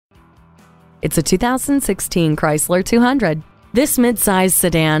It's a 2016 Chrysler 200. This mid-size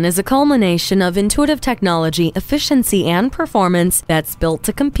sedan is a culmination of intuitive technology, efficiency, and performance that's built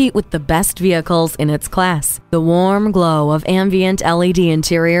to compete with the best vehicles in its class. The warm glow of ambient LED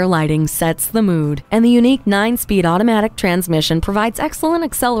interior lighting sets the mood, and the unique 9-speed automatic transmission provides excellent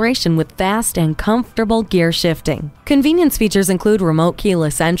acceleration with fast and comfortable gear shifting. Convenience features include remote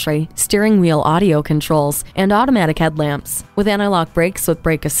keyless entry, steering wheel audio controls, and automatic headlamps. With anti-lock brakes with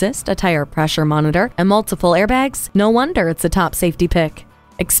brake assist, a tire pressure monitor, and multiple airbags, no wonder it's a top safety pick.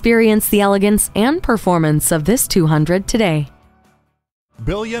 Experience the elegance and performance of this 200 today.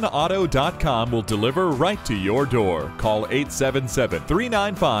 BillionAuto.com will deliver right to your door. Call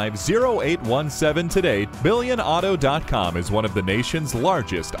 877-395-0817 today. BillionAuto.com is one of the nation's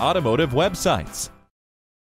largest automotive websites.